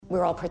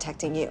we're all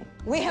protecting you.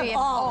 We have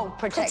all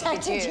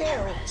protected you.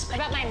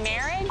 About my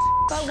marriage?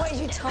 But what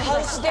you told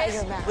us about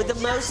your marriage. With the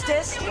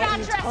mostest. What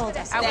you told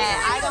us. Don't ever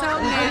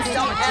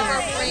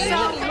bring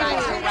anybody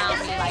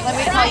around me like Let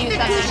me tell you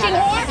something,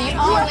 Heather. The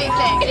only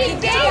thing.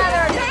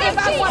 If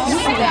I want to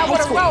say I would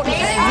have wrote it.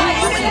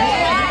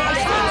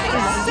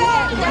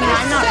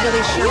 I'm not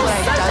really sure what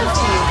I've done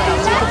to you, but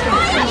I'll take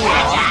it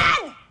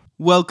from you.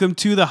 Welcome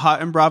to the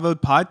Hot and Bravo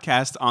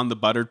podcast on the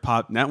Buttered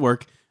Pop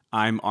Network.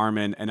 I'm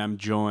Armin, and I'm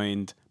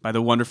joined by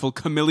the wonderful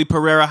Camille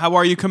Pereira. How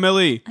are you,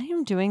 Camille? I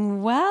am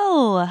doing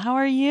well. How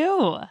are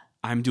you?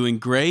 I'm doing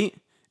great.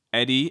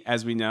 Eddie,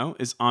 as we know,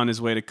 is on his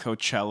way to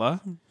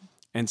Coachella.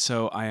 And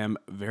so I am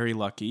very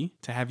lucky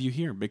to have you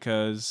here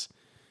because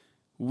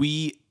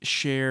we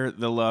share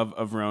the love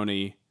of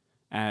Roni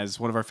as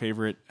one of our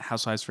favorite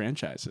Housewives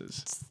franchises.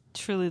 It's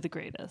truly the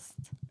greatest.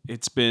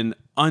 It's been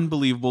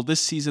unbelievable.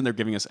 This season, they're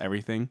giving us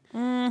everything.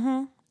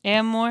 Mm-hmm.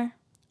 And more.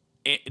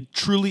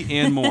 Truly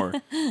and more.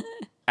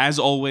 As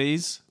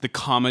always, the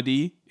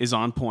comedy is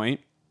on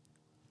point,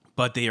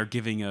 but they are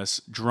giving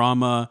us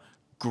drama,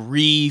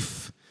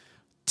 grief,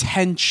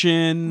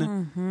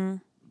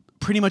 tension,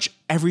 pretty much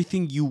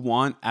everything you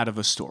want out of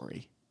a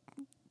story.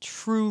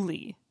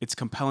 Truly. It's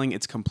compelling.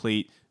 It's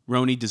complete.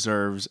 Roni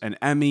deserves an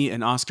Emmy,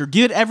 an Oscar.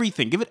 Give it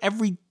everything. Give it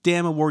every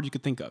damn award you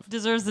could think of.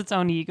 Deserves its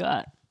own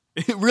EGOT.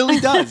 It really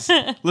does.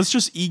 Let's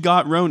just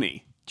EGOT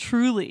Roni.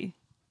 Truly.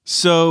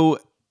 So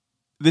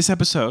this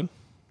episode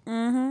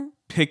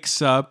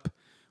picks up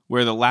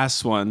where the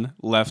last one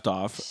left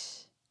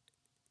off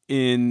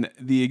in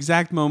the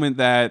exact moment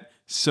that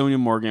Sonja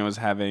Morgan was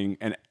having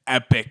an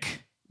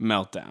epic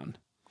meltdown.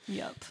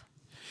 Yep.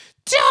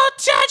 Don't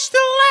touch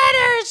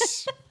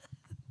the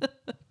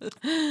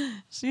letters!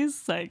 She's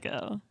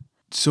psycho.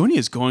 Sonja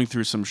is going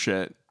through some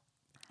shit,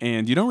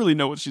 and you don't really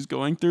know what she's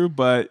going through,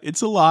 but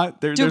it's a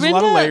lot. There's a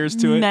lot of layers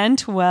to it.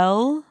 Meant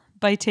well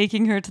by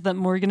taking her to that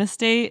Morgan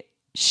estate.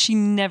 She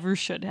never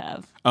should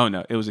have. Oh,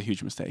 no. It was a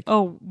huge mistake.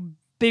 Oh,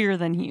 bigger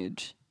than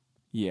huge.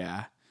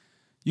 Yeah.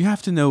 You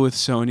have to know with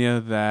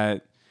Sonja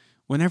that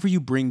whenever you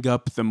bring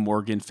up the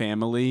Morgan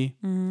family,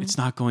 it's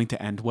not going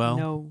to end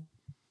well.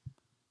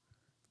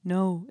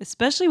 No.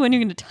 Especially when you're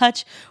going to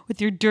touch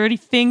with your dirty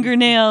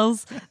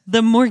fingernails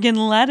the Morgan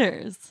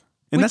letters.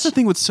 And that's the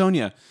thing with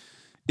Sonja,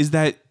 is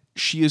that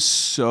she is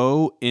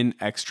so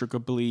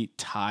inextricably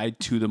tied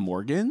to the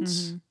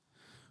Morgans.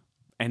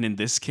 And in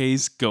this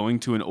case, going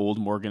to an old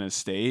Morgan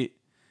estate,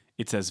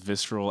 it's as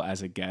visceral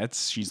as it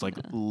gets. She's like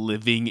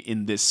living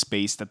in this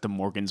space that the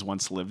Morgans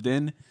once lived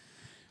in.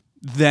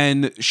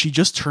 Then she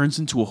just turns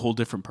into a whole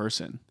different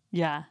person.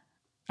 Yeah.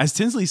 As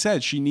Tinsley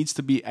said, she needs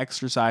to be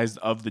exorcised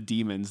of the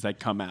demons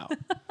that come out.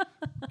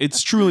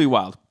 It's truly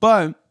wild.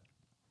 But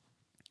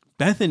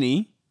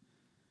Bethany,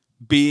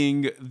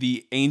 being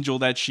the angel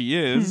that she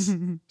is,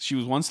 she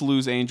was once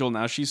Lou's angel,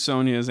 now she's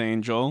Sonja's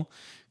angel,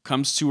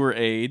 comes to her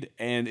aid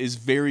and is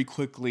very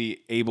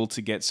quickly able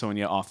to get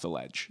Sonja off the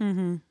ledge.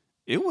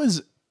 It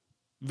was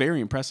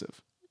very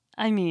impressive.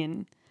 I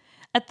mean,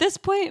 at this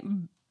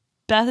point,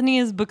 Bethany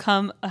has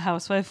become a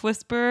housewife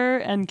whisperer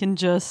and can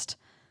just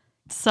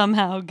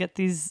somehow get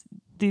these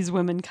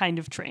women kind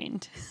of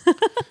trained.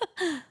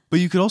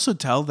 But you could also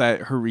tell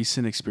that her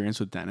recent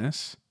experience with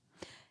Dennis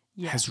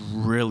has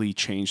really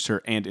changed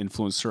her and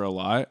influenced her a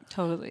lot.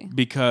 Totally.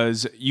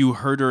 Because you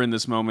heard her in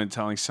this moment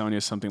telling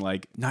Sonja something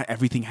like, not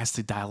everything has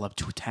to dial up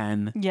to a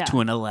 10, to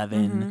an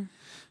 11.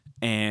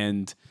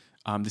 And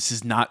this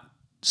is not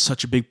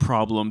such a big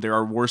problem. There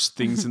are worse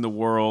things in the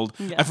world.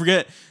 I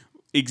forget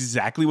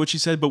exactly what she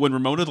said, but when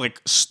Ramona like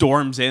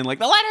storms in, like,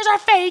 the letters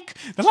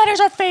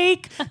are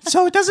fake,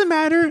 so it doesn't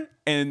matter.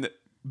 And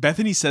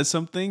Bethany says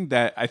something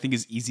that I think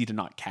is easy to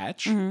not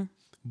catch,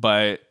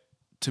 but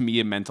to me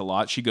it meant a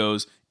lot. She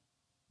goes,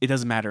 it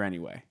doesn't matter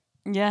anyway.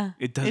 Yeah.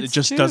 It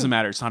just true. doesn't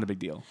matter. It's not a big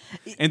deal.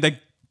 And that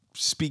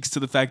speaks to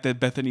the fact that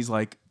Bethany's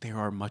like, there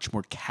are much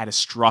more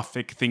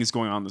catastrophic things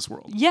going on in this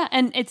world. Yeah,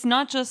 and it's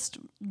not just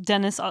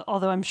Dennis,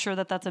 although I'm sure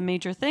that that's a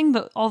major thing,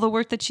 but all the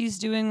work that she's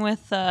doing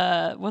with,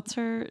 what's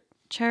her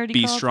charity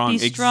Be called? Strong.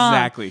 Be Strong.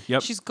 Exactly.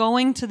 Yep. She's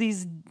going to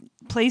these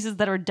places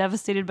that are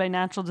devastated by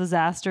natural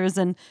disasters,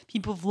 and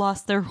people have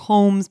lost their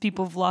homes,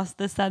 people have lost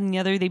this, that, and the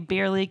other. They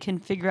barely can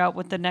figure out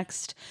what the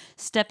next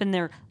step in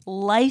their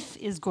life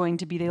is going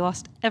to be. They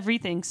lost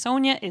everything.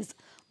 Sonja is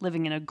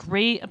living in a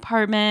great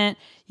apartment.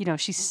 You know,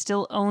 she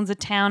still owns a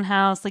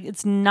townhouse. Like,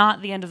 it's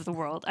not the end of the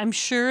world. I'm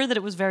sure that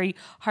it was very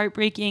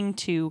heartbreaking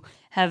to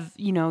have,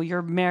 you know,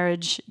 your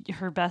marriage,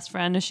 her best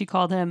friend, as she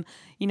called him,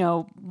 you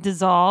know,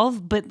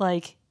 dissolve, but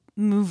like,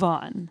 move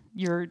on.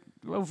 You're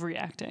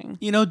overreacting.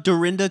 You know,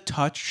 Dorinda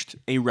touched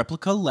a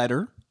replica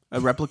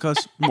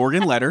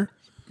Morgan letter.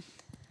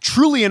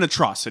 Truly an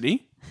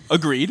atrocity.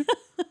 Agreed.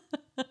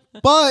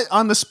 But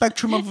on the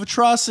spectrum of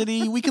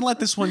atrocity, we can let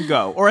this one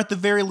go. Or at the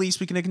very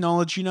least, we can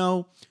acknowledge, you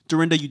know,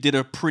 Dorinda, you did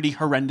a pretty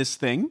horrendous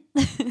thing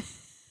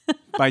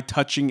by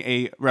touching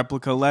a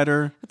replica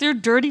letter. With your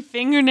dirty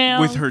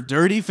fingernails. With her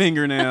dirty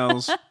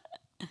fingernails.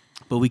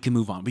 But we can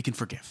move on. We can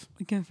forgive.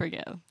 We can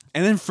forgive.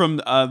 And then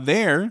from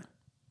there,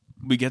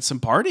 we get some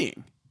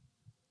partying.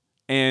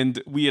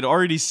 And we had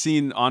already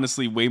seen,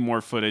 honestly, way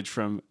more footage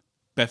from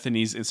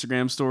Bethany's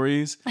Instagram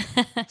stories.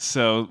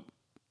 So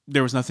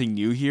there was nothing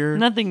new here.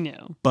 Nothing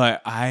new.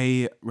 But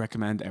I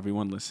recommend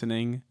everyone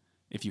listening,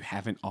 if you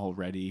haven't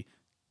already,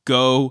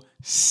 go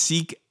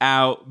seek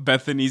out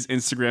Bethany's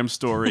Instagram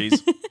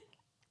stories.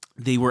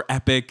 They were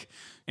epic.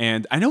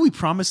 And I know we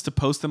promised to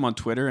post them on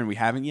Twitter and we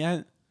haven't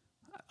yet.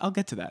 I'll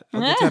get to that.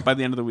 I'll get to that by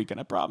the end of the weekend,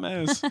 I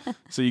promise.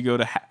 So you go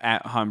to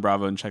at Han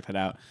Bravo and check that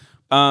out.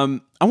 I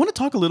want to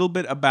talk a little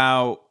bit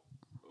about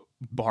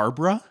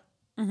Barbara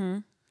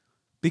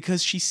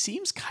because she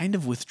seems kind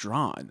of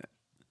withdrawn.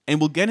 And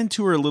we'll get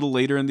into her a little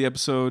later in the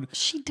episode.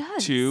 She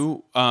does.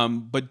 Too.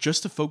 But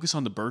just to focus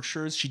on the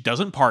Berkshires, she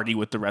doesn't party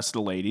with the rest of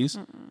the ladies.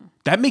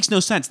 That makes no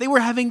sense. They were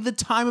having the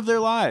time of their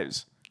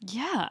lives.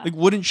 Yeah. Like,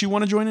 wouldn't she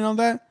want to join in on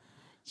that?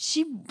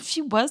 She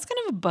was kind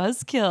of a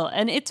buzzkill.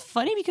 And it's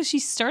funny because she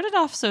started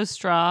off so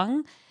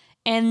strong.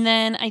 And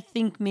then I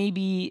think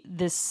maybe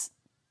this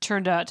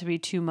turned out to be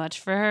too much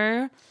for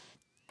her.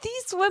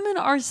 These women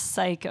are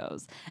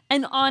psychos.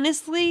 And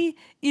honestly,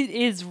 it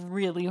is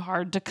really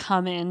hard to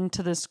come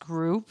into this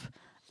group.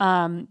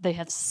 They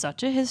have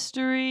such a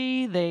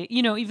history. They,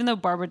 even though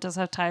Barbara does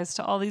have ties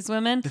to all these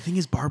women. The thing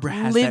is, Barbara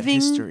has that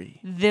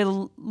history.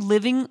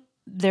 Living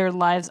their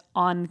lives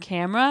on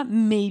camera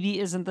maybe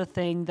isn't the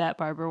thing that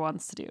Barbara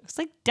wants to do. It's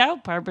like,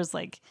 doubt Barbara's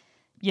like,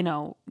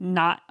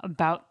 not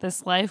about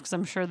this life, because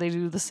I'm sure they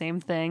do the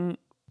same thing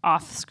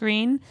off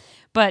screen.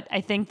 But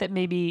I think that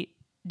maybe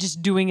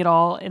just doing it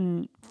all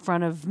in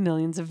front of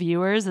millions of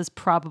viewers is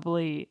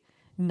probably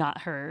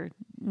not her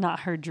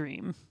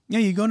dream. Yeah,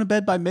 you going to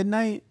bed by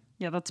midnight?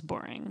 Yeah, that's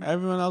boring.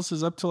 Everyone else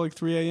is up till like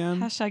 3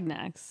 a.m. Hashtag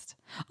next.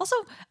 Also,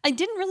 I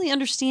didn't really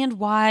understand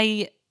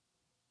why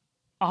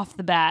off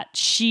the bat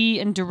she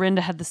and Dorinda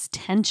had this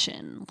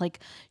tension. Like,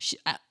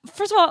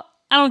 first of all,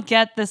 I don't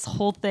get this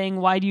whole thing.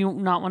 Why do you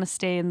not want to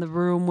stay in the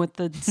room with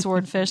the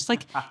swordfish?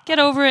 Like, get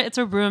over it. It's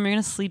a room. You're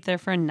going to sleep there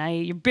for a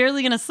night. You're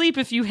barely going to sleep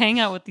if you hang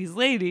out with these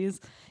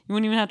ladies. You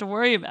wouldn't even have to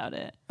worry about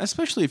it.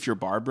 Especially if you're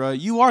Barbara.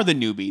 You are the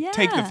newbie. Yeah,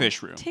 take the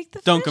fish room.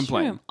 Don't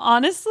complain. Room.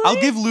 Honestly,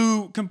 I'll give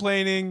Lou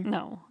complaining.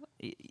 No.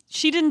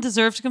 She didn't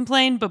deserve to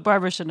complain, but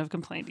Barbara shouldn't have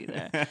complained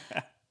either.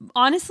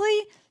 Honestly,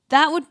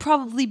 that would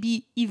probably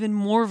be even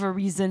more of a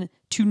reason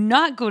to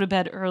not go to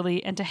bed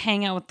early and to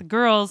hang out with the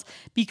girls,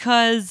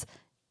 because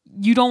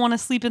you don't want to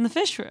sleep in the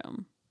fish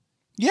room.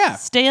 Yeah.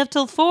 Stay up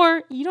till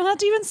 4. You don't have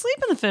to even sleep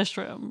in the fish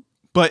room.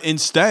 But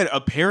instead,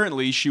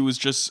 apparently, she was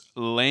just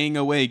laying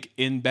awake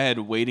in bed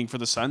waiting for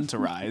the sun to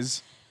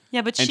rise.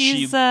 Yeah, but And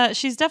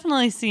she's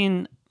definitely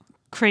seen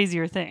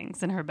crazier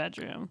things in her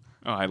bedroom.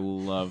 Oh, I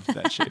love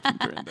that shade from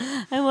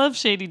Dorinda. I love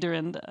Shady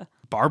Dorinda.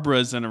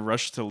 Barbara's in a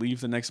rush to leave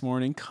the next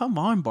morning. Come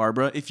on,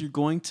 Barbara. If you're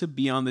going to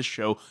be on the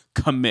show,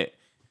 commit.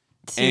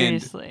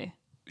 Seriously.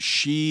 And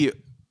she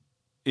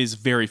is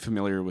very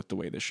familiar with the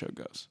way this show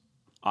goes,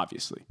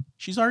 obviously.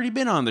 She's already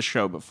been on the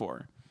show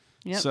before.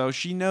 Yep. So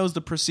she knows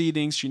the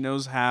proceedings. She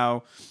knows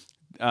how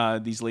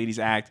these ladies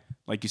act.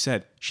 Like you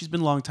said, she's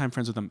been longtime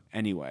friends with them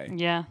anyway.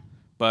 Yeah.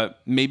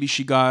 But maybe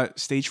she got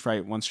stage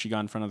fright once she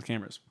got in front of the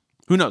cameras.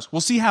 Who knows?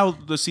 We'll see how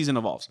the season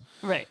evolves.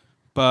 Right.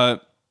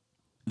 But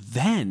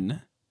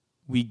then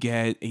we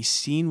get a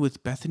scene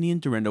with Bethany and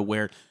Dorinda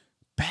where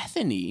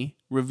Bethany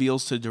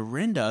reveals to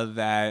Dorinda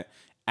that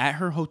at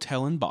her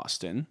hotel in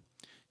Boston,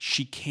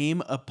 she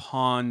came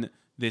upon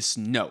this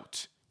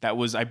note that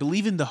was, I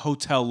believe, in the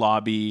hotel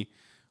lobby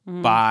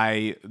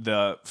by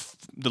the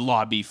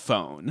lobby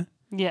phone.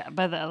 Yeah,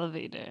 by the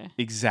elevator.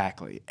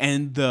 Exactly.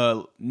 And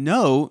the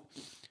note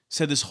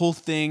said this whole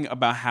thing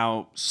about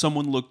how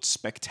someone looked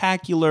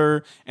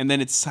spectacular, and then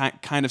it's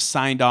kind of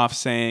signed off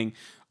saying,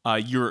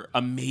 you're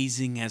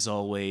amazing as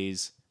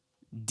always,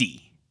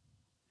 D.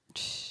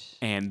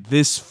 And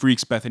this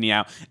freaks Bethany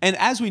out. And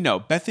as we know,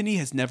 Bethany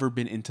has never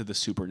been into the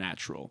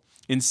supernatural.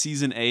 In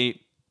season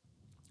 8,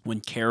 when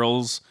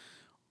Carol's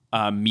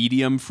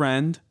medium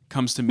friend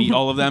comes to meet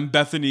all of them,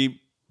 Bethany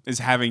is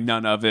having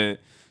none of it.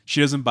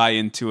 She doesn't buy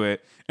into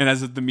it. And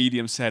as the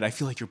medium said, I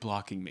feel like you're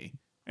blocking me.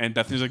 And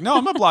Bethany's like, no,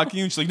 I'm not blocking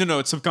you. And she's like, no,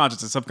 it's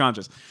subconscious. It's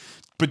subconscious.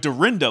 But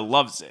Dorinda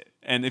loves it.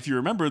 And if you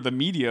remember, the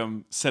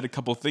medium said a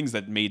couple things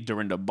that made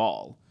Dorinda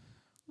bawl.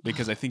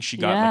 Because I think she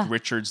got like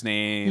Richard's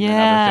name and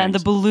other things. And the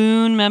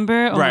balloon,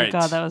 remember? Oh right. my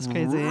God, that was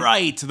crazy.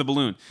 Right, to the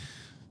balloon.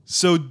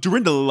 So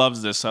Dorinda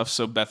loves this stuff.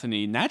 So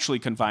Bethany naturally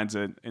confides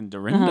it in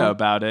Dorinda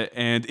about it.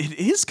 And it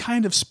is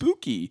kind of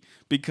spooky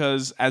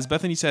because, as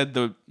Bethany said,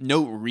 the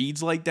note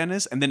reads like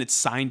Dennis and then it's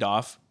signed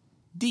off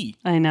D.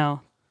 I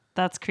know.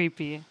 That's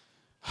creepy.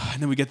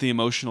 And then we get the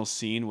emotional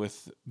scene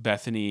with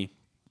Bethany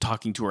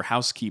talking to her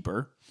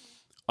housekeeper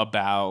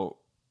about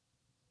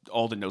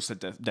all the notes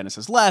that Dennis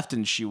has left.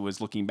 And she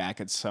was looking back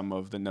at some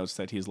of the notes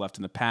that he's left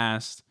in the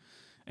past.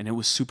 And it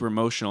was super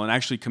emotional. And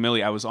actually,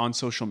 Camille, I was on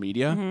social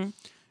media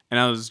and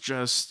I was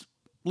just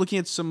looking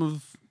at some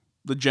of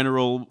the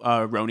general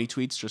Roni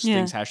tweets, just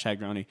things, hashtag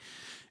Roni.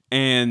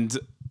 And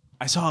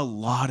I saw a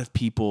lot of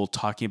people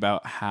talking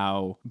about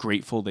how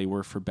grateful they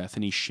were for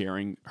Bethany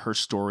sharing her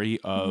story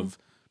of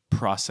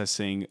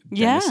processing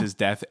Dennis's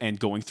death and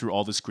going through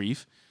all this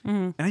grief.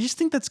 And I just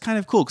think that's kind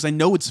of cool because I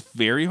know it's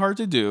very hard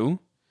to do.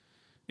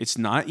 It's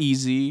not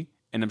easy.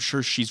 And I'm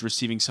sure she's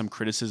receiving some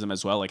criticism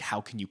as well. Like,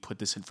 how can you put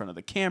this in front of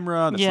the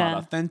camera? That's not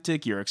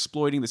authentic. You're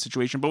exploiting the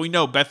situation. But we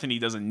know Bethany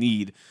doesn't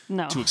need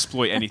to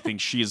exploit anything.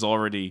 She is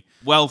already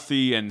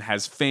wealthy and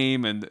has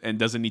fame and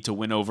doesn't need to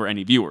win over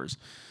any viewers.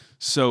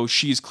 So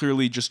she's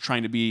clearly just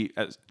trying to be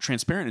as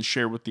transparent and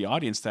share with the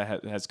audience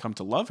that has come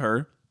to love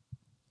her.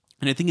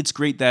 And I think it's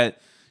great that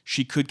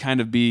she could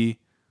kind of be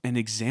an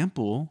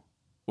example,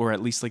 or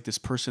at least like this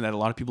person that a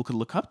lot of people could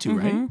look up to,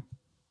 right?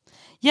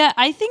 Yeah,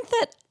 I think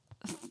that,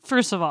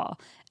 first of all,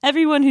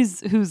 everyone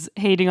who's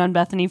hating on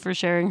Bethany for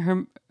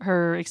sharing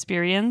her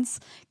experience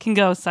can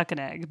go suck an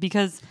egg,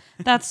 because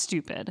that's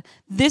stupid.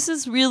 This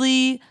is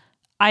really,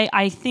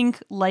 I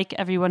think, like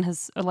everyone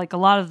has, like a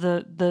lot of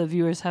the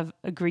viewers have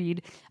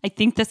agreed, I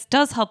think this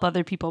does help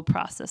other people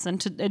process,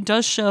 and it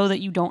does show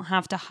that you don't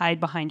have to hide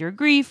behind your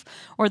grief,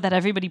 or that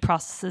everybody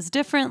processes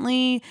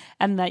differently,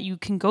 and that you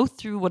can go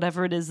through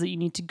whatever it is that you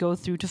need to go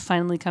through to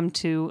finally come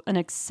to an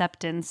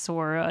acceptance,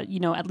 or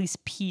at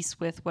least peace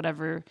with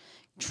whatever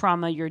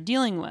trauma you're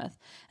dealing with.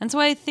 And so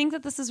I think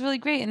that this is really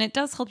great, and it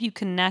does help you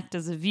connect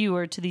as a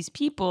viewer to these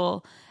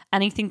people.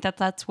 And I think that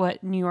that's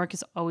what New York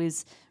is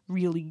always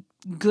really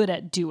good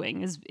at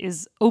doing,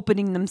 is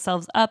opening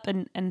themselves up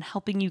and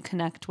helping you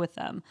connect with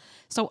them.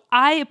 So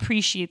I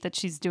appreciate that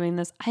she's doing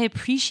this. I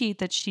appreciate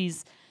that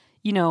she's,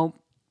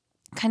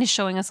 kind of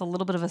showing us a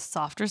little bit of a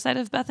softer side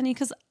of Bethany,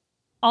 because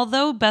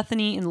although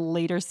Bethany in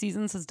later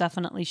seasons has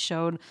definitely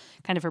showed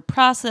kind of her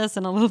process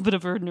and a little bit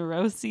of her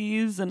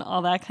neuroses and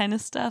all that kind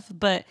of stuff,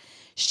 but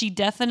she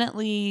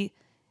definitely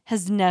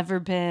has never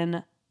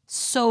been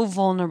so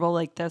vulnerable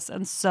like this,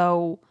 and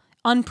so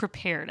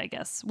unprepared, I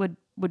guess, would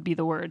be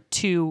the word,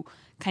 to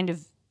kind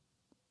of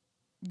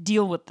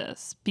deal with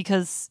this,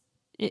 because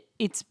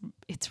it's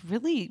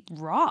really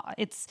raw.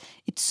 It's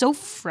so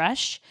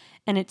fresh,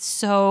 and it's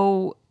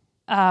so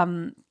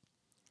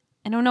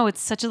I don't know,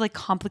 it's such a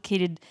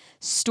complicated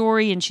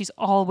story, and she's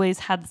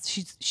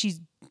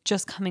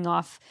just coming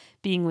off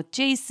being with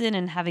Jason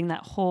and having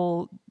that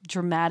whole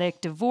dramatic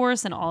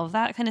divorce and all of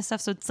that kind of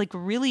stuff. So it's like a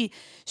really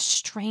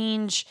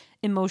strange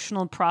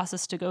emotional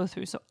process to go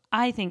through. So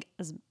I think,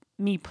 as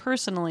me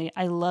personally,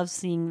 I love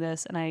seeing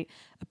this, and I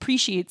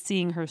appreciate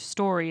seeing her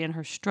story and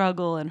her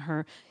struggle and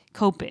her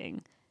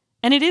coping.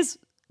 And it is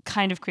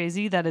kind of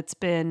crazy that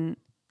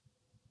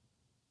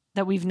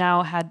we've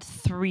now had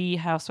 3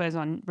 housewives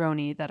on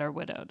RHONY that are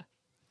widowed.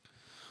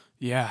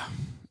 Yeah,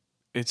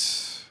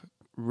 it's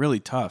really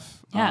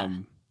tough. Yeah.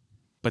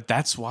 But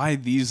that's why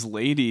these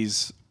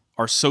ladies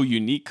are so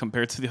unique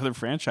compared to the other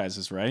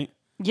franchises, right?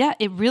 Yeah,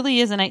 it really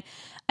is. And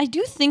I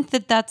do think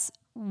that that's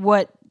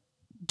what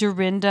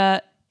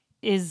Dorinda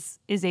is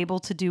able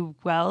to do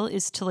well,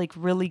 is to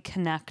really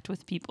connect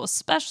with people,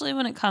 especially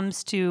when it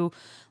comes to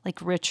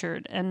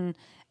Richard and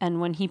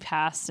when he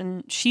passed.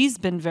 And she's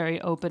been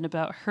very open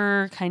about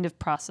her kind of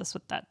process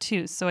with that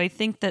too. So I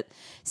think that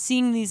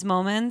seeing these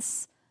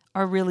moments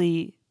are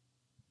really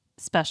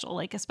special,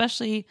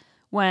 especially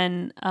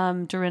when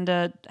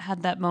Dorinda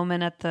had that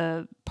moment at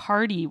the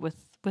party with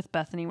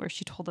Bethany where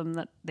she told them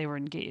that they were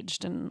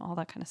engaged and all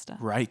that kind of stuff.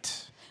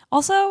 Right.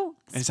 Also,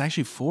 and it's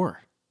actually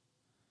 4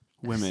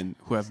 women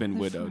who have been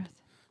widowed.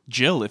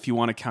 Jill, if you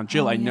want to count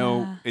Jill. I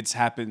know it's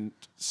happened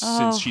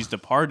since she's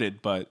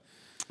departed, but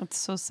it's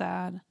so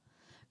sad.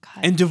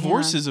 God, and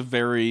divorce is a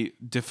very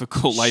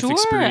difficult life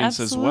experience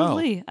as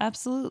well.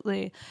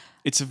 Absolutely.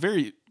 It's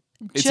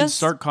in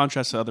stark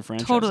contrast to other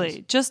franchises.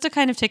 Totally. Just to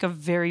kind of take a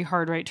very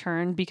hard right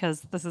turn,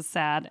 because this is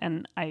sad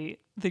and I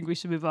think we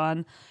should move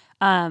on.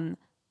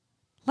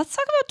 Let's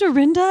talk about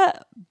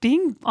Dorinda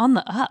being on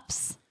the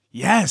ups.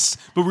 Yes.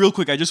 But real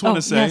quick, I just want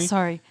to say,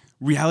 sorry.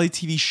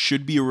 Reality TV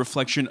should be a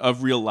reflection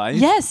of real life.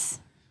 Yes.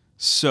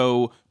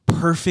 So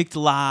perfect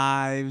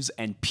lives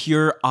and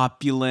pure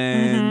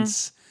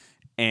opulence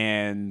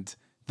and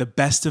the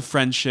best of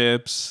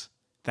friendships,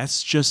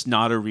 that's just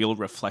not a real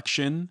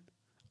reflection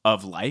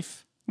of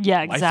life.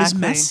 Yeah, exactly. Life is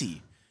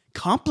messy,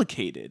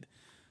 complicated,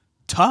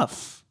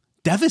 tough,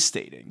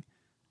 devastating.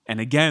 And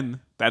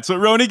again, that's what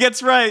RHONY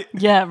gets right.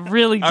 Yeah, it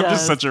really does. I'm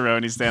just such a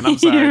RHONY stan. I'm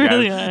sorry,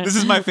 really guys. are. This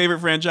is my favorite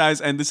franchise,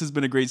 and this has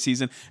been a great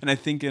season. And I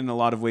think in a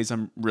lot of ways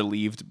I'm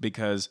relieved,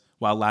 because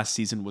while last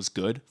season was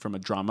good from a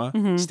drama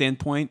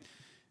standpoint,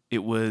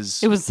 it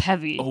was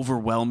heavy,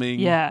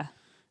 overwhelming,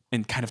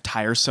 and kind of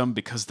tiresome,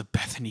 because the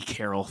Bethany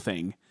Carroll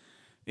thing,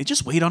 it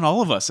just weighed on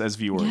all of us as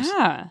viewers.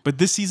 Yeah. But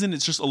this season,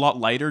 it's just a lot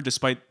lighter,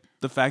 despite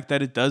the fact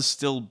that it does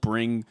still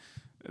bring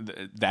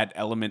that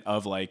element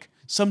of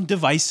some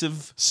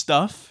divisive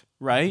stuff,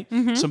 right?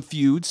 Some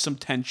feuds, some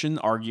tension,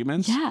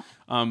 arguments. Yeah.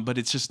 But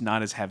it's just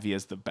not as heavy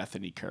as the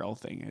Bethany Carroll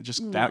thing. It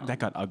just that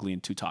got ugly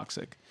and too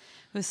toxic.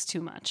 It was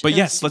too much. But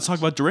yes, let's talk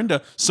about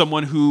Dorinda,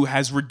 someone who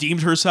has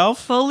redeemed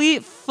herself.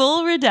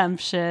 Full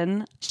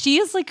redemption. She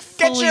is fully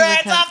Get your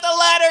hands off the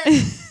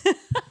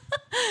ladder!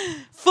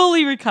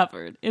 Fully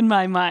recovered in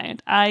my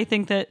mind. I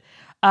think that,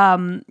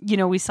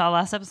 we saw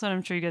last episode,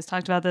 I'm sure you guys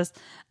talked about this,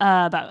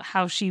 about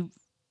how she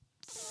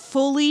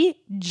fully,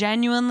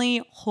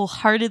 genuinely,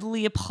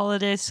 wholeheartedly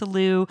apologized to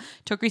Lou,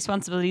 took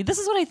responsibility. This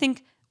is what I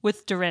think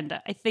with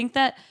Dorinda. I think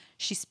that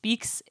she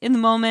speaks in the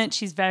moment.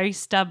 She's very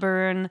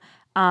stubborn.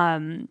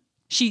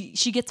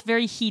 She gets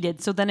very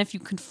heated. So then if you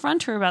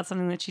confront her about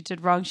something that she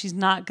did wrong, she's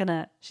not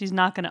gonna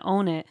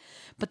own it.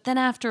 But then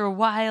after a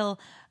while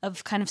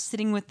of kind of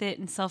sitting with it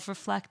and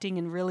self-reflecting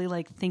and really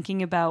like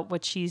thinking about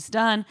what she's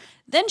done,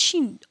 then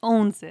she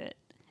owns it.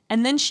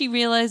 And then she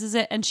realizes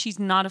it, and she's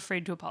not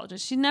afraid to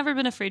apologize. She's never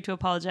been afraid to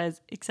apologize,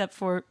 except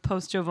for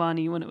post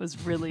Giovanni when it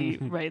was really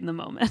right in the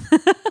moment.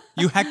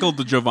 You heckled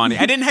the Giovanni.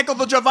 I didn't heckle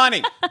the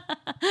Giovanni.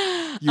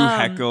 You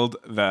heckled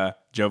the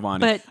Giovanni.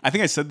 but- I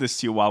think I said this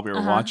to you while we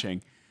were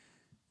watching.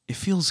 It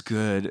feels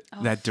good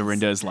that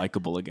Dorinda is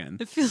likable again.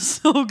 It feels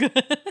so good.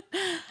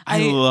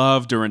 I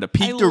love Dorinda.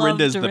 Peak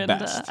Dorinda is the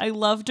best. I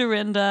love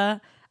Dorinda.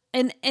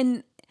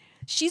 And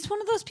she's one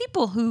of those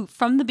people who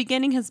from the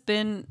beginning it's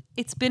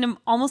been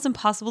almost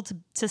impossible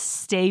to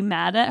stay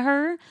mad at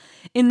her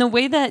in the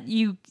way that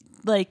you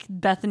like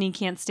Bethany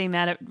can't stay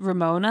mad at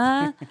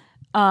Ramona.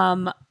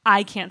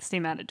 I can't stay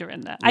mad at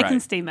Dorinda. I can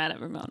Right. stay mad at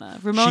Ramona.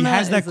 She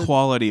has that is a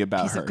quality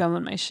about piece her. of gum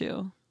in my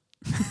shoe.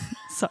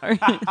 Sorry.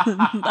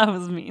 That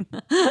was mean.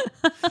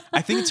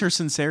 I think it's her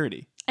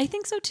sincerity. I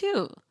think so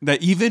too.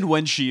 That even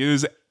when she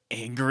is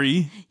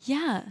angry,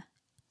 Yeah.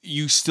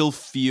 you still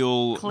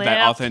feel Clip.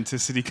 that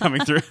authenticity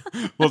coming through.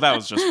 Well, that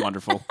was just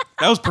wonderful.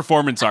 That was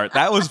performance art.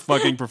 That was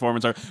fucking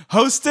performance art.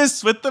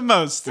 Hostess with the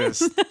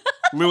mostest.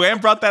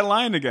 Luann brought that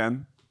line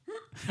again.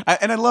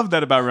 And I love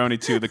that about Roni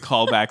too, the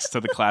callbacks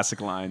to the classic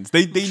lines.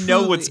 They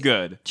know what's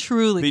good.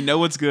 Truly. They know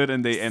what's good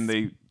and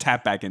they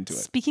tap back into it.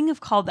 Speaking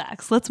of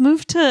callbacks, let's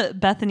move to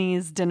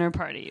Bethany's dinner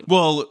party.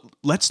 Well,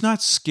 let's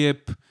not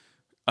skip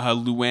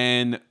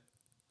Luann,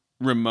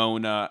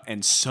 Ramona,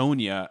 and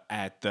Sonia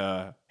at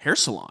the hair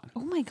salon.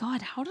 Oh my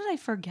God, how did I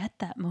forget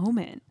that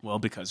moment? Well,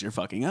 because you're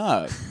fucking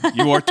up.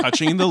 You are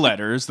touching the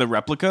letters, the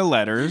replica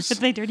letters.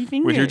 With my dirty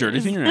fingers. With your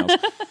dirty fingernails.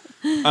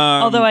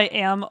 Although I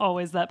am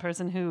always that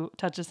person who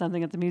touches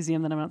something at the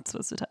museum that I'm not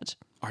supposed to touch.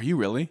 Are you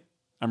really?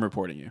 I'm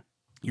reporting you.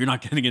 You're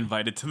not getting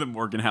invited to the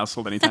Morgan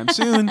household anytime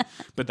soon,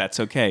 but that's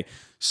okay.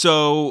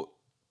 So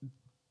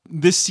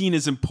this scene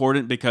is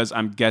important because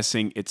I'm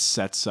guessing it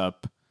sets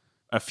up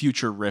a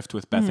future rift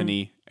with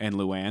Bethany and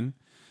Luann.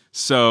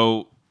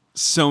 So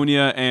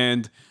Sonia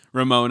and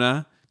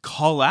Ramona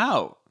call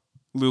out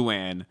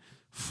Luann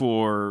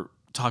for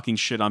talking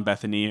shit on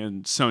Bethany,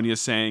 and Sonia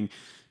saying,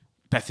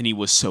 Bethany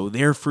was so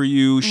there for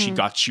you. She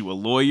got you a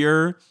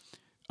lawyer.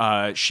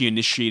 She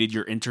initiated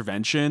your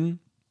intervention.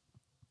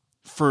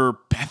 For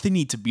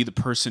Bethany to be the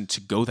person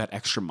to go that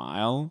extra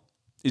mile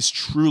is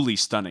truly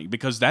stunning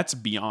because that's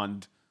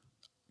beyond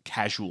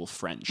casual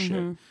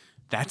friendship.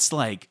 That's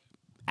like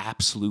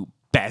absolute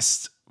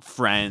best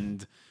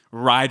friend,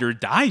 ride or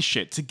die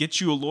shit to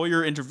get you a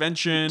lawyer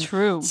intervention.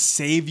 True.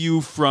 Save you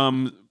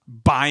from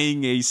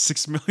buying a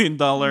 $6 million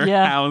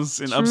house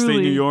in upstate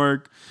truly. New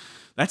York.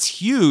 That's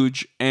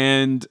huge.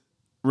 And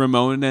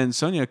Ramona and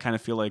Sonia kind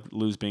of feel like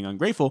Lou's being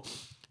ungrateful.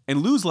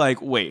 And Lou's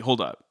like, wait,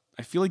 hold up.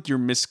 I feel like you're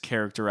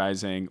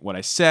mischaracterizing what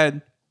I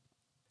said.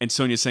 And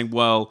Sonia's saying,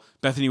 well,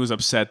 Bethany was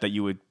upset that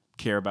you would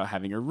care about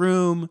having her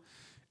room.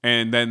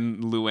 And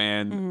then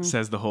Luann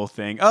says the whole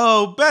thing.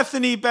 Oh,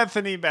 Bethany,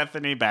 Bethany,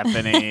 Bethany,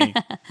 Bethany.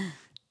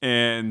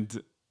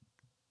 And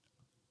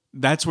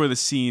that's where the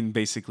scene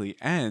basically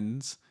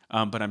ends.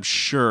 But I'm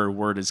sure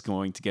word is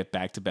going to get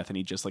back to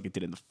Bethany just like it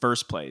did in the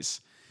first place.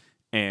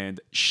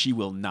 And she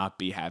will not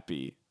be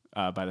happy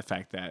by the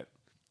fact that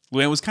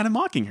Luann was kind of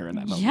mocking her in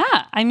that moment.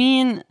 Yeah, I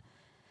mean,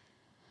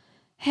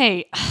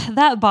 hey,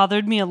 that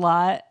bothered me a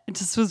lot. It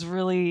just was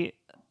really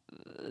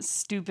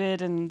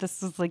stupid, and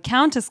this was like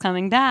Countess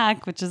coming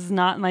back, which is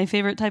not my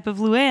favorite type of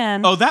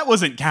Luann. Oh, that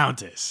wasn't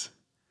Countess.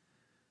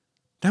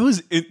 That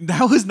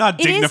was not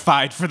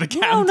dignified for the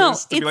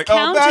Countess to be like,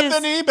 Countess. oh,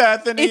 Bethany,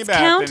 Bethany, It's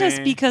Bethany. Countess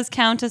because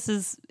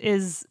Countess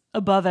is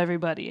above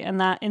everybody,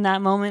 and that in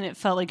that moment it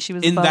felt like she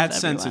was In above that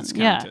sense, everyone. it's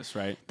Countess,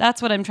 right? That's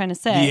what I'm trying to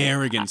say. The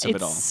arrogance of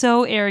it all. It's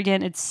so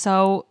arrogant. It's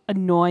so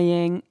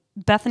annoying.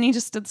 Bethany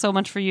just did so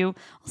much for you.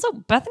 Also,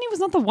 Bethany was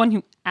not the one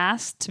who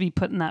asked to be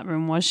put in that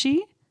room, was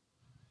she?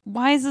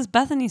 Why is this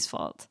Bethany's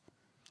fault?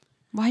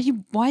 Why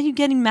are you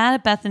getting mad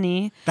at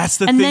Bethany? That's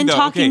the and thing, then though.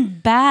 talking Okay.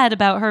 bad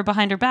about her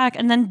behind her back,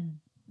 and then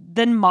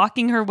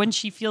mocking her when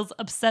she feels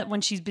upset when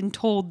she's been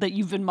told that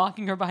you've been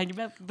mocking her behind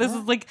your back. This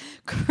is like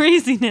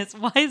craziness.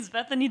 Why is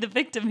Bethany the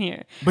victim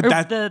here? But or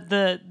that-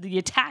 the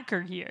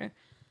attacker here?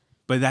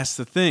 But that's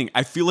the thing.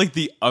 I feel like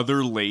the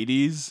other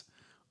ladies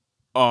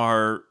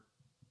are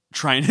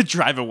trying to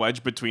drive a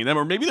wedge between them,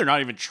 or maybe they're not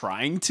even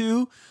trying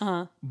to,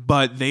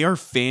 but they are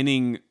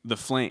fanning the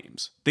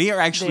flames. They are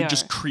actually They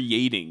just are.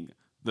 creating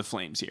the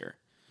flames here.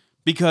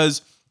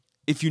 Because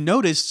if you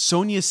noticed,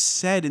 Sonia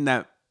said in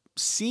that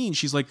scene,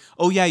 she's like,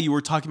 oh yeah, you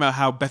were talking about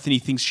how Bethany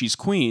thinks she's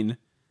queen.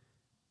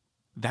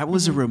 That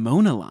was a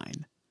Ramona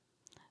line.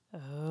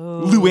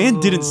 Oh.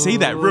 Luann didn't say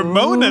that.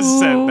 Ramona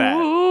said that.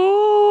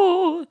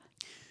 Ooh.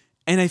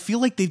 And I feel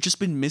like they've just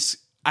been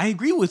I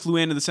agree with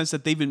Luann in the sense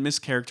that they've been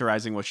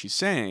mischaracterizing what she's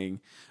saying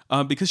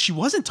because she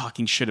wasn't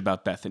talking shit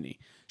about Bethany.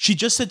 She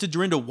just said to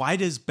Dorinda, why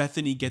does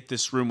Bethany get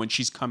this room when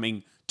she's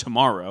coming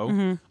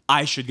tomorrow?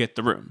 I should get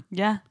the room.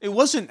 Yeah. It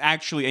wasn't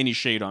actually any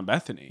shade on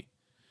Bethany.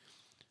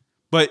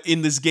 But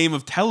in this game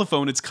of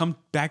telephone, it's come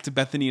back to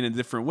Bethany in a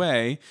different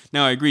way.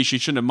 Now, I agree, she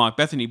shouldn't have mocked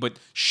Bethany, but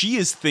she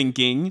is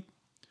thinking...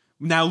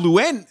 Now,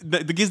 Luann,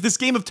 this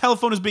game of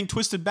telephone is being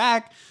twisted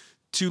back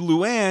to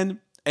Luann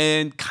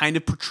and kind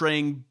of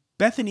portraying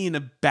Bethany in a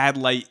bad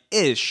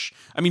light-ish.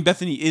 I mean,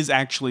 Bethany is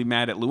actually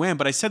mad at Luann,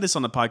 but I said this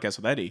on the podcast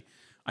with Eddie.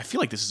 I feel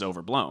like this is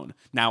overblown.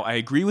 Now, I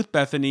agree with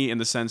Bethany in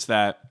the sense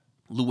that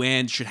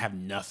Luann should have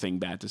nothing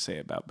bad to say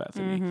about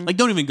Bethany. Like,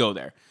 don't even go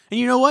there. And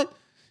you know what?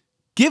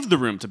 Give the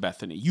room to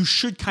Bethany. You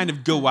should kind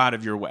of go out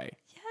of your way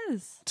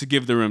to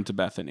give the room to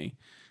Bethany.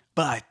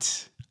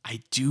 But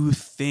I do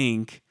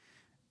think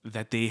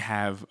that they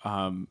have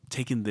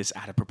taken this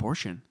out of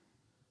proportion.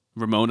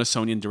 Ramona,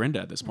 Sonia, and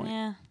Dorinda at this point.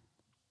 Yeah.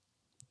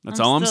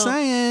 That's all I'm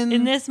saying.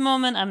 In this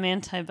moment, I'm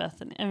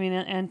anti-Bethany. I mean,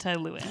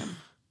 anti-Luann.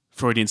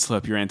 Freudian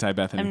slip, you're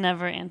anti-Bethany. I'm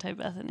never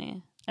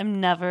anti-Bethany. I'm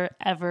never,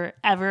 ever,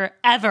 ever,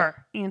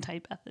 ever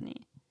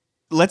anti-Bethany.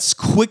 Let's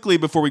quickly,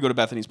 before we go to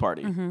Bethany's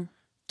party,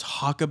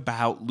 talk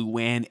about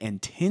Luann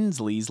and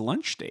Tinsley's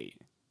lunch date.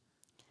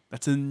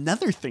 That's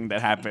another thing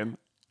that happened.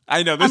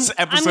 I know, this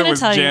episode was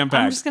jam-packed.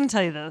 I'm just going to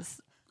tell you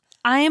this.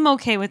 I am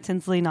okay with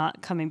Tinsley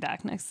not coming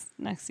back next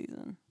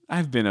season.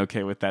 I've been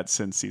okay with that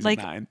since season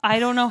 9. I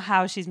don't know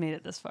how she's made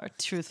it this far,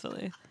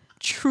 truthfully.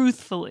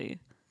 Truthfully.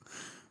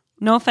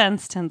 No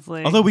offense,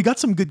 Tinsley. Although we got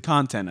some good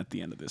content at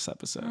the end of this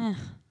episode. That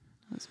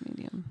was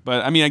medium.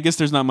 But, I mean, I guess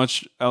there's not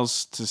much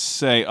else to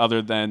say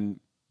other than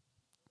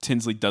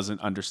Tinsley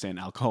doesn't understand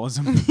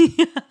alcoholism.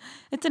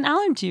 It's an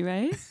allergy,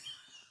 right?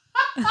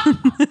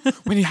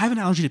 When you have an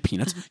allergy to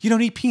peanuts, you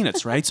don't eat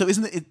peanuts, right? So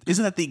isn't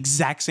that the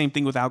exact same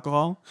thing with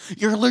alcohol?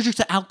 You're allergic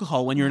to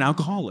alcohol when you're an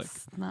alcoholic.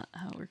 That's not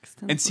how it works.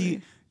 And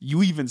see,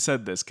 you even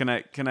said this. Can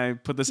I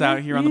put this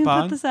out here on the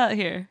pod? Put this out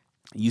here.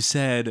 You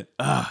said,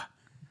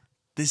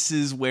 this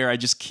is where I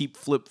just keep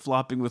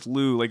flip-flopping with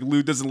Lou. Like,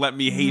 Lou doesn't let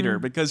me hate her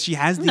because she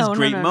has these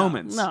great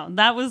moments. No,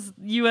 that was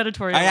you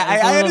editorial.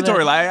 I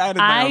editorial.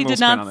 I did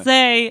not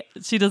say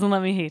she doesn't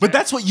let me hate her. But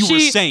that's what you were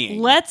saying. She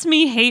lets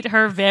me hate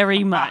her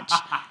very much.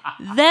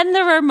 Then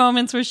there are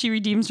moments where she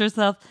redeems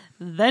herself.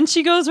 Then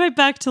she goes right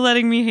back to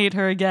letting me hate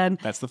her again.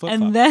 That's the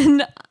flip-flop. And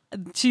then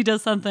she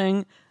does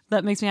something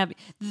that makes me happy.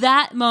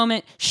 That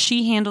moment,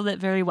 she handled it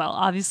very well.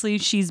 Obviously,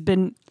 she's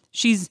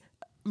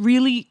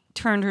really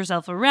turned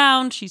herself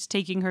around. She's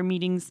taking her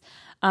meetings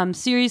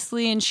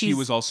seriously, and she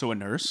was also a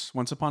nurse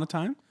once upon a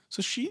time,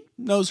 so she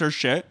knows her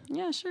shit.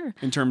 Yeah, sure.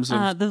 In terms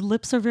of the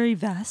lips are very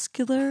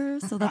vascular,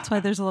 so that's why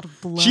there's a lot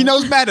of blood. She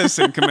knows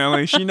medicine,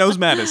 Camille. She knows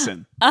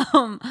medicine. I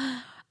don't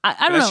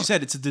know. As she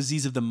said, it's a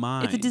disease of the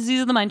mind. It's a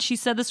disease of the mind. She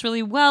said this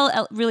really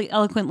well, really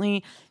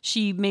eloquently.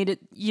 She made it,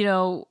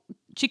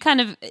 she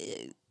kind of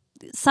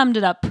summed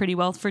it up pretty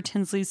well for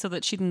Tinsley so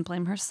that she didn't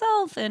blame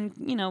herself and,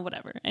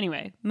 whatever.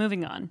 Anyway,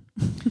 moving on.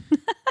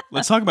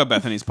 Let's talk about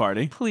Bethany's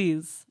party.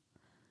 Please.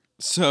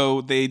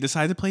 So they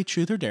decide to play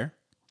Truth or Dare.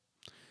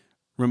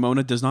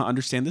 Ramona does not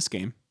understand this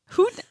game.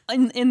 Who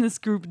in this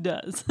group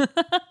does?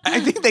 I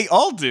think they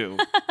all do.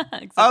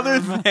 Other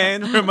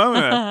than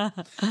Ramona.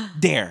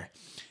 Dare.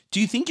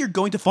 Do you think you're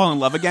going to fall in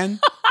love again?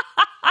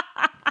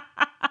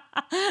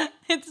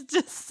 It's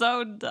just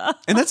so dumb.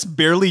 And that's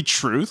barely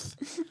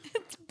truth.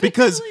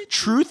 Because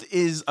truth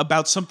is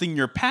about something in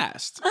your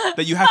past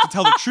that you have to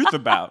tell the truth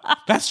about.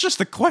 That's just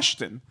a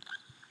question.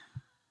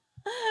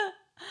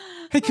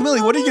 Hey,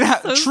 Camille, what are you going to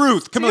have?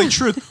 Truth. Camille,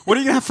 truth. What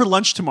are you going to have for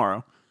lunch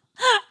tomorrow?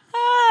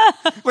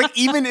 Like,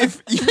 even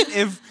if,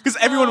 because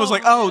everyone was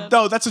like, oh,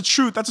 no, that's a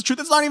truth. That's a truth.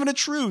 That's not even a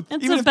truth.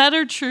 It's a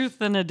better truth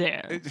than a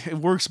dare. It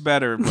works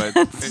better, but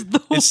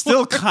it's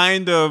still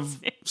kind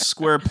of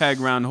square peg,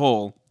 round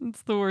hole.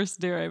 It's the worst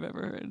dare I've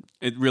ever heard.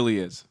 It really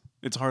is.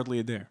 It's hardly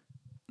a dare.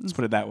 Let's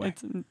put it that way.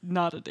 It's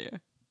not a dare.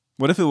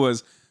 What if it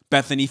was,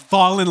 Bethany,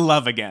 fall in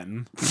love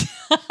again?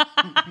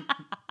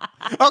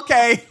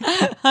 Okay.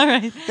 All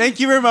right.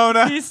 Thank you,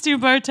 Ramona. These two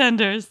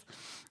bartenders.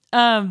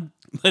 That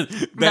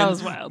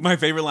was wild. My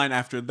favorite line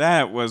after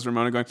that was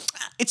Ramona going,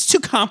 it's too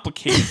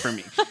complicated for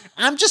me.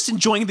 I'm just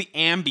enjoying the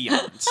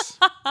ambience.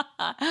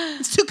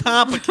 It's too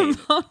complicated.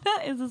 Ramona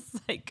is a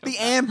psychopath. The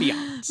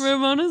ambience.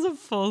 Ramona's a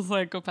full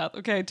psychopath.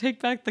 Okay, I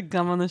take back the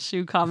gum on the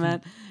shoe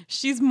comment.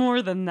 She's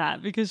more than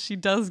that because she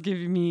does give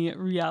me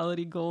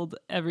reality gold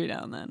every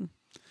now and then.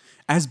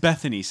 As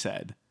Bethany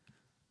said,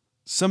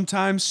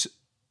 sometimes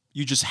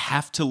you just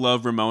have to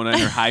love Ramona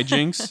and her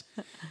hijinks,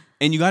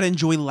 and you got to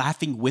enjoy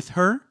laughing with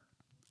her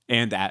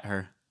and at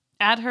her.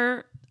 At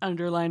her,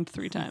 underlined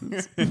 3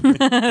 times.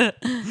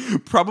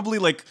 Probably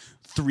like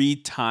 3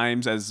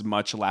 times as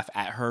much laugh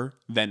at her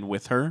than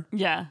with her.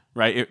 Yeah.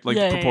 Right?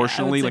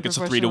 Proportionally, yeah. like it's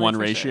a 3-to-1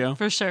 ratio.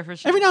 For sure.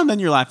 Every now and then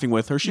you're laughing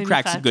with her. She Maybe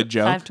cracks a good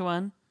joke.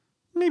 5-to-1.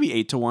 Maybe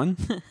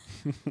 8-to-1.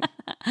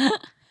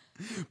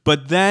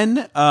 But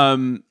then,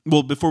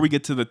 before we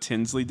get to the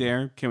Tinsley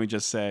dare, can we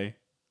just say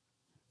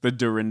the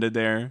Dorinda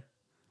dare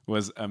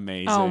was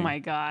amazing. Oh my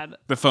God.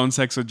 The phone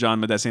sex with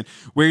John Medesian.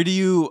 Where do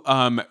you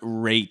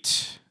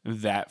rate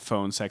that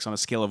phone sex on a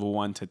scale of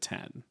 1 to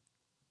 10?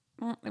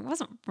 Well, it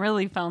wasn't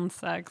really phone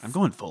sex. I'm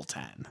going full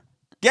 10.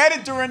 Get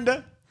it,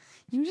 Dorinda?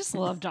 You just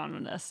love John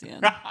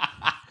Medesian.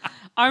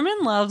 Armin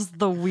loves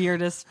the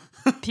weirdest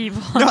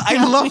people. No,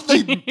 I love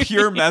the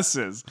pure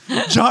messes.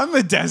 John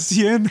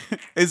Medesian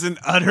is an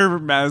utter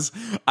mess.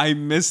 I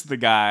miss the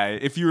guy.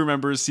 If you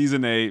remember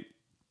season 8,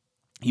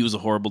 he was a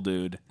horrible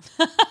dude.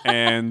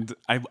 And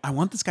I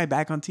want this guy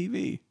back on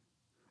TV.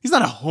 He's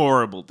not a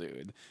horrible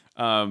dude.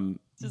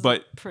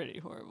 But pretty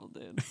horrible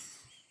dude.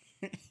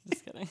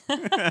 Just kidding.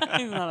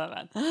 He's not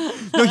that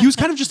bad. No, he was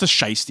kind of just a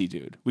shisty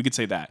dude. We could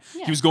say that.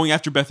 Yeah. He was going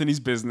after Bethany's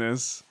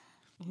business.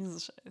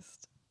 He's a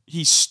shyst.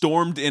 He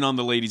stormed in on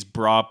the ladies'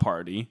 bra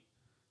party.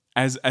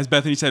 As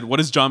Bethany said, what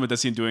is John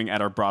Medesian doing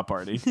at our bra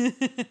party?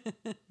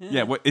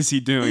 Yeah, what is he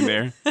doing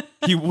there?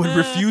 He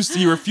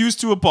refused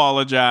to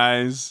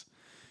apologize.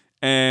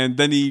 And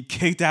then he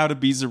kicked out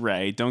Ibiza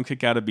Ray. Don't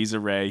kick out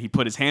Ibiza Ray. He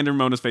put his hand in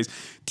Ramona's face.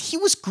 He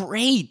was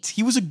great.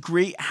 He was a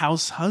great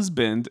house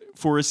husband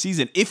for a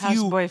season.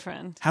 House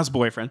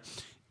boyfriend.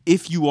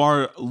 If you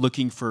are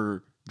looking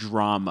for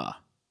drama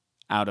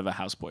out of a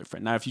house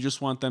boyfriend. Now, if you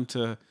just want them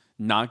to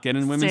not get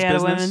in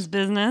women's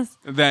business,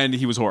 then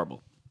he was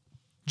horrible.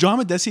 John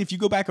Medesian, if you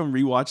go back and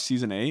rewatch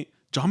season 8,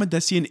 John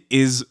Medesian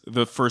is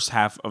the first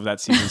half of that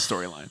season's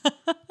storyline.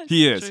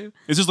 He is. True.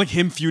 It's just like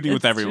him feuding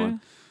with everyone.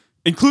 True.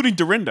 Including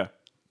Dorinda.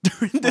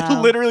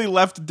 Dorinda literally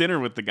left dinner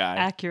with the guy.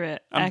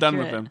 Accurate. I'm done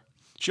with him.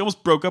 She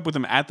almost broke up with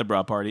him at the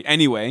bra party.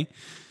 Anyway,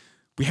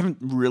 we haven't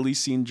really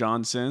seen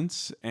John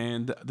since,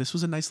 and this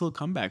was a nice little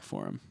comeback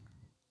for him.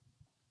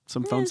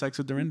 Some phone sex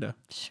with Dorinda.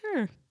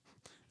 Sure.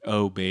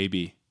 Oh,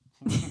 baby.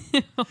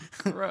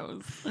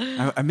 Gross.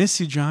 I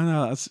miss you, John.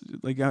 I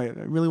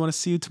really want to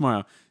see you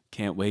tomorrow.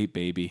 Can't wait,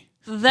 baby.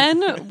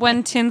 Then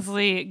when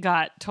Tinsley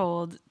got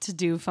told to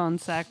do phone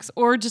sex,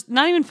 or just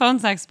not even phone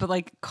sex, but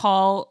like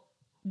call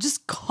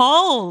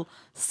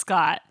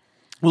Scott.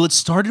 Well, it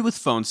started with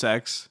phone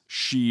sex.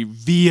 She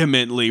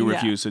vehemently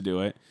refused to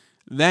do it.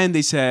 Then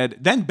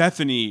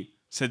Bethany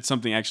said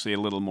something actually a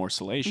little more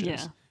salacious.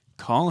 Yeah.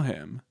 Call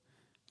him,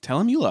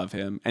 tell him you love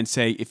him, and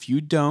say, if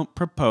you don't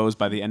propose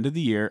by the end of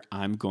the year,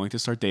 I'm going to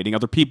start dating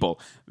other people.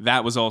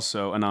 That was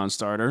also a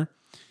non-starter.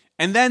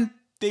 And then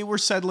they were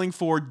settling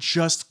for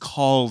just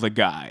call the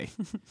guy.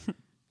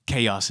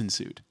 Chaos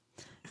ensued.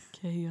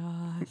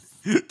 Chaos.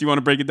 Do you want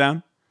to break it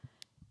down?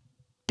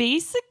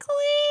 Basically,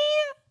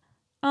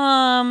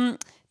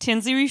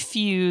 Tinsley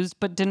refused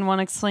but didn't want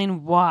to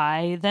explain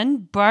why.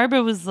 Then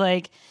Barbara was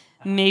like,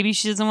 maybe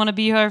she doesn't want to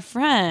be her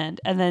friend.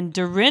 And then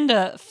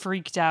Dorinda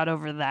freaked out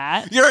over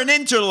that. You're an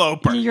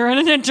interloper.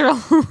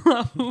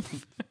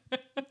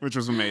 Which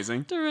was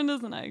amazing.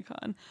 Dorinda's an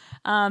icon.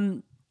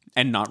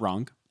 And not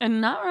wrong.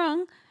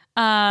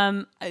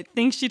 I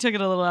think she took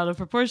it a little out of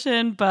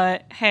proportion,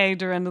 but hey,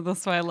 Dorinda, this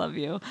is why I love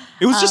you.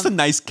 It was just a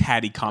nice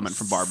catty comment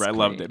from Barbara. I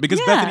loved it.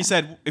 Because Bethany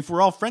said, if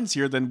we're all friends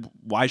here, then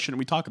why shouldn't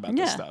we talk about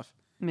this stuff?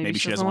 Maybe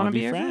she doesn't want to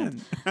be a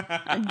friend.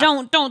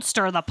 Don't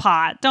stir the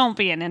pot. Don't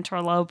be an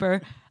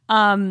interloper.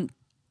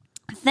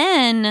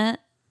 Then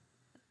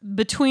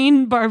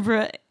between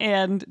Barbara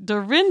and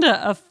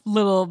Dorinda, a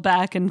little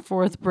back and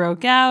forth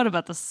broke out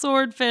about the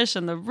swordfish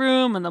and the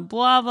room and the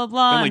blah, blah,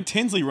 blah. Then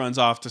Tinsley runs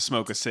off to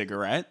smoke a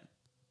cigarette.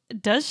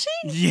 Does she?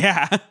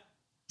 Yeah.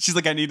 She's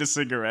like, I need a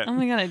cigarette. Oh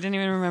my God, I didn't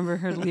even remember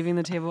her leaving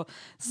the table.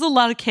 This is a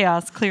lot of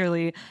chaos,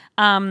 clearly.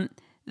 Then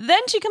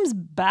she comes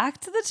back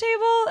to the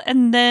table,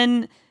 and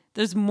then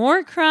there's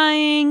more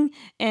crying,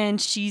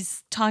 and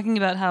she's talking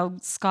about how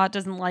Scott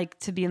doesn't like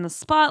to be in the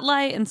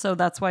spotlight, and so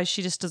that's why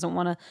she just doesn't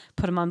want to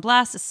put him on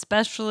blast,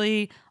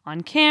 especially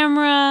on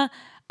camera,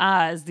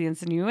 as the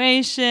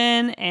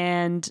insinuation.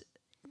 And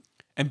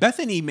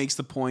Bethany makes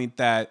the point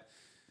that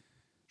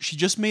she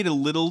just made a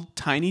little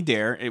tiny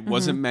dare. It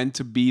wasn't meant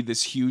to be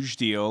this huge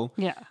deal.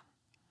 Yeah.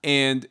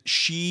 And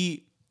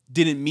she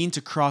didn't mean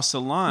to cross the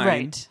line.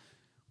 Right.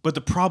 But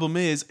the problem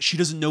is she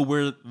doesn't know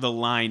where the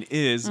line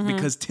is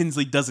because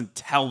Tinsley doesn't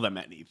tell them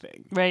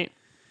anything. Right.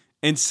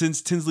 And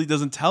since Tinsley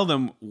doesn't tell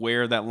them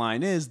where that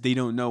line is, they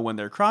don't know when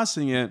they're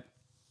crossing it.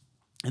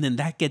 And then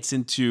that gets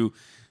into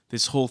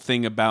this whole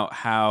thing about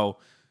how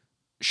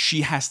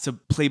she has to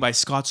play by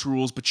Scott's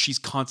rules, but she's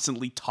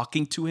constantly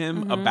talking to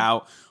him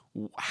about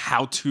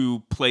how to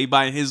play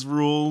by his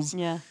rules.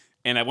 Yeah.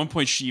 And at one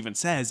point she even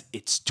says,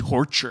 it's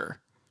torture.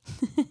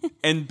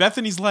 And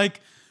Bethany's like,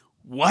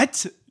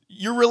 what?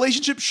 Your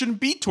relationship shouldn't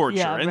be torture.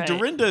 Yeah, and right.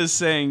 Dorinda is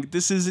saying,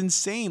 this is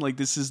insane. Like,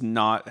 this is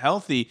not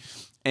healthy.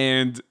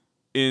 And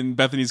in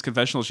Bethany's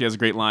confessional, she has a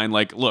great line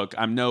like, look,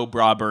 I'm no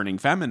bra-burning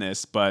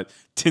feminist, but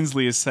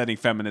Tinsley is setting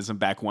feminism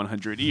back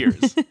 100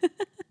 years.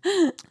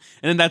 And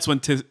then that's when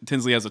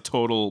Tinsley has a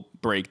total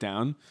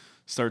breakdown,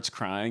 starts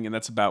crying, and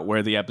that's about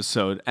where the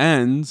episode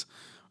ends.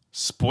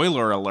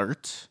 Spoiler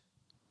alert.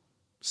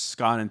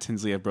 Scott and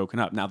Tinsley have broken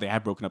up. Now, they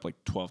have broken up like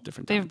 12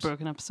 different times. They've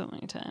broken up so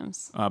many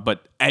times.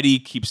 But Eddie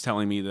keeps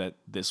telling me that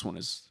this one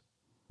is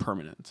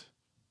permanent.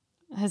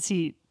 Has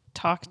he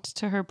talked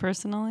to her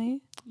personally?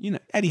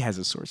 Eddie has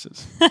his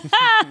sources.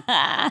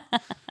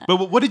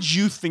 But what did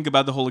you think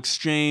about the whole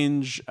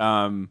exchange?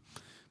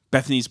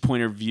 Bethany's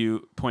point of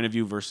view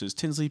versus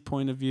Tinsley's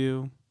point of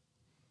view?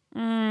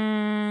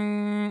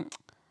 I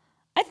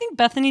think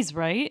Bethany's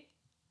right.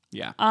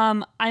 Yeah.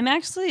 I'm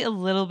actually a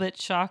little bit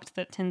shocked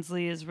that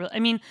Tinsley is I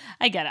mean,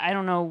 I get it. I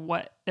don't know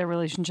what their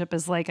relationship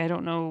is like. I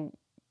don't know,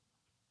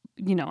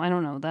 I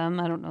don't know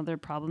them. I don't know their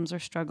problems or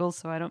struggles,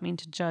 so I don't mean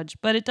to judge.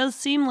 But it does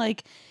seem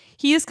like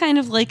he is kind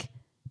of like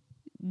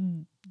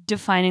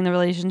defining the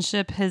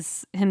relationship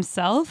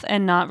himself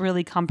and not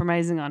really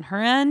compromising on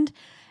her end.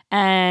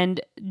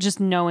 And just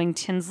knowing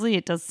Tinsley,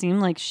 it does seem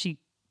like she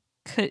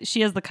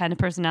has the kind of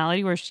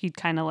personality where she'd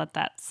kind of let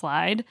that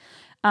slide.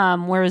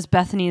 Whereas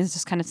Bethany is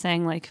just kind of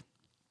saying like,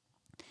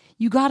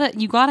 you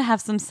gotta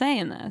have some say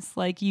in this.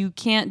 Like, you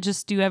can't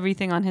just do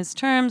everything on his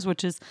terms,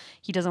 which is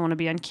he doesn't want to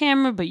be on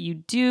camera, but you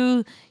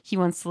do. He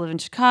wants to live in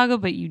Chicago,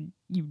 but you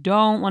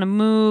don't want to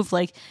move.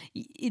 Like,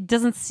 it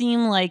doesn't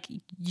seem like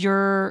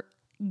you're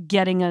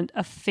getting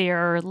a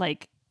fair,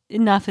 like,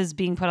 enough is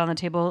being put on the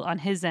table on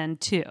his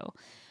end too.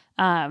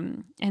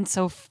 And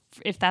so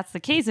if that's the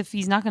case, if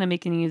he's not going to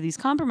make any of these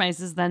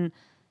compromises, then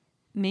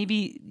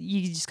maybe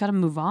you just got to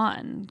move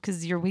on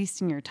because you're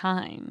wasting your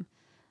time.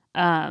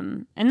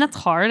 And that's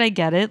hard. I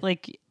get it.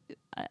 Like,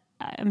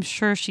 I'm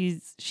sure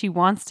she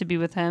wants to be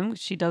with him.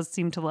 She does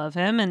seem to love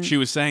him. And she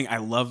was saying, I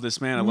love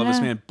this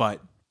man,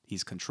 but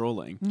he's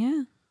controlling.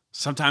 Yeah.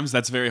 Sometimes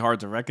that's very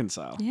hard to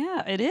reconcile.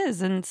 Yeah, it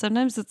is. And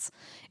sometimes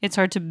it's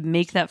hard to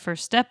make that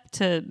first step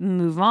to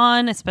move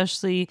on,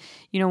 especially,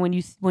 when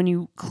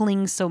you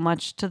cling so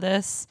much to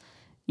this,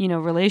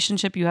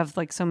 relationship, you have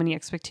like so many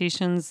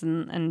expectations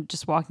and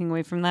just walking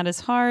away from that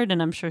is hard.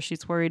 And I'm sure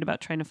she's worried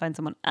about trying to find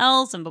someone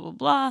else and blah, blah,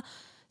 blah.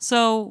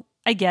 So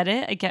I get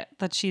it. I get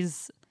that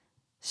she's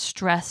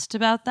stressed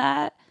about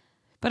that.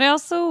 But I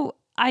also,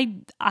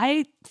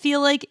 I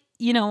feel like,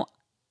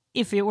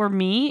 if it were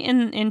me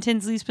in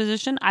Tinsley's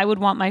position, I would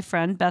want my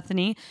friend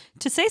Bethany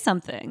to say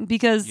something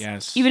because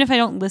even if I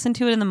don't listen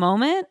to it in the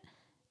moment,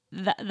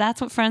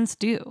 that's what friends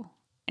do.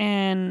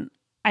 And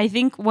I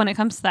think when it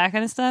comes to that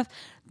kind of stuff,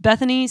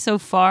 Bethany so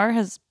far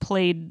has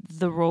played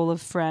the role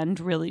of friend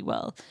really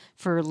well.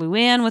 For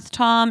Luann with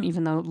Tom,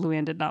 even though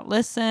Luann did not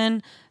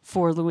listen,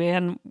 for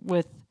Luann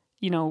with,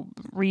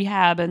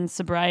 rehab and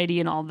sobriety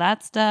and all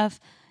that stuff,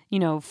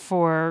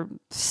 for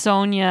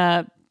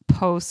Sonia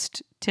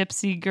post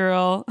Tipsy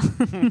Girl.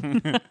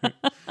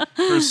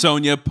 For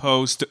Sonia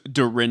post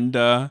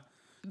Dorinda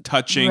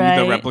touching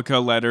the replica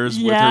letters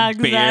with her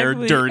bare,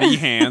 dirty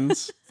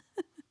hands.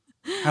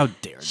 How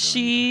dare Dorinda?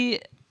 She,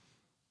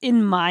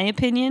 in my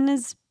opinion,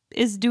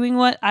 is doing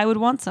what I would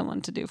want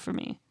someone to do for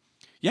me.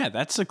 Yeah,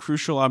 that's a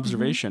crucial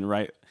observation,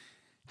 right?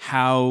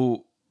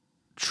 How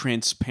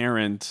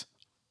transparent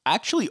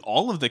actually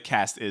all of the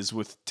cast is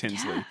with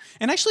Tinsley. Yeah.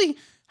 And actually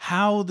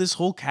how this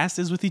whole cast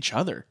is with each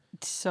other.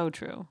 So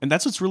true. And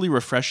that's what's really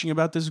refreshing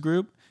about this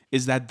group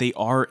is that they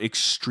are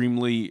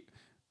extremely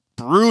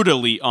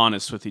brutally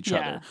honest with each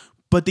other.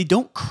 But they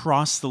don't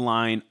cross the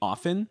line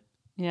often.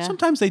 Yeah.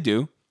 Sometimes they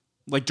do.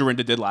 Like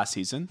Dorinda did last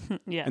season.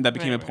 And that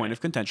became a point of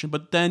contention.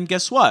 But then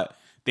guess what?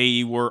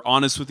 They were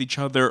honest with each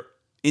other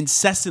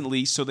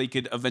incessantly so they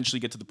could eventually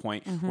get to the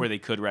point where they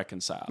could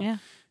reconcile. Yeah.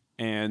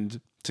 And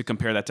to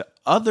compare that to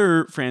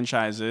other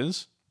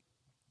franchises,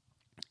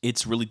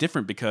 it's really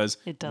different because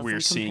we're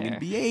seeing in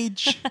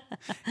BH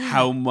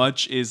how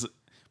much is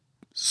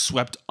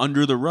swept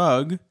under the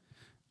rug.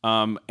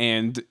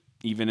 And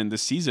even in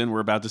this season, we're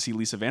about to see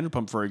Lisa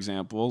Vanderpump, for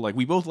example. Like,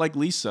 we both like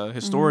Lisa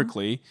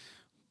historically,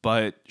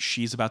 but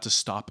she's about to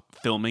stop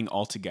filming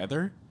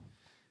altogether.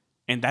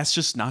 And that's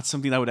just not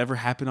something that would ever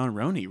happen on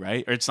Roni,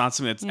 right? Or it's not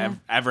something that's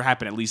ever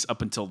happened, at least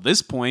up until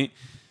this point.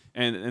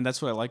 And that's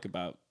what I like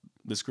about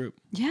this group.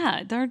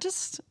 Yeah, they're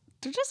just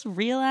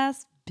real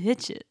ass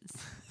bitches.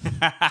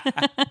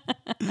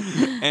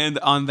 And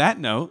on that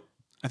note,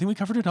 I think we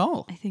covered it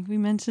all. I think we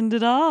mentioned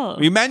it all.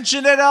 We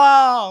mentioned it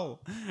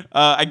all.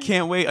 I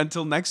can't wait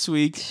until next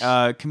week.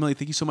 Camille,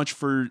 thank you so much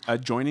for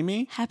joining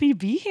me. Happy to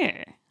be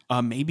here.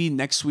 Maybe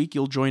next week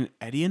you'll join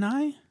Eddie and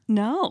I?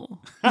 No.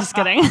 Just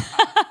kidding.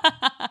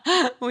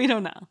 We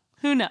don't know.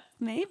 Who knows?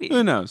 Maybe.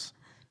 Who knows?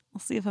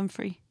 We'll see if I'm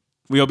free.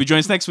 We hope you join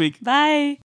us next week. Bye.